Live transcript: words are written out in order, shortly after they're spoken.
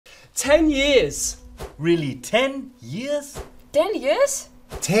10 years. Really, 10 years? 10 years?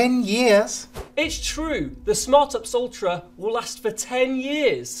 10 years? It's true, the Smart-UPS Ultra will last for 10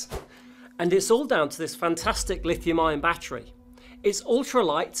 years. And it's all down to this fantastic lithium-ion battery. It's ultra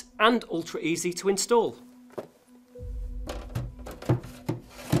light and ultra easy to install.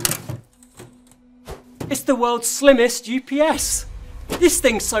 It's the world's slimmest UPS. This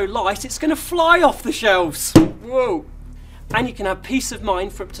thing's so light it's going to fly off the shelves. Whoa. And you can have peace of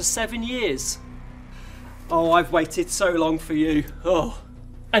mind for up to 7 years. Oh, I've waited so long for you. Oh.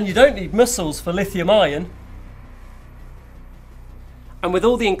 And you don't need muscles for lithium ion. And with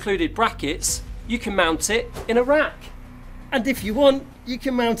all the included brackets, you can mount it in a rack. And if you want, you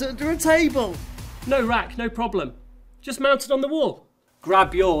can mount it under a table. No rack, no problem. Just mount it on the wall.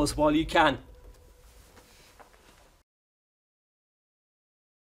 Grab yours while you can.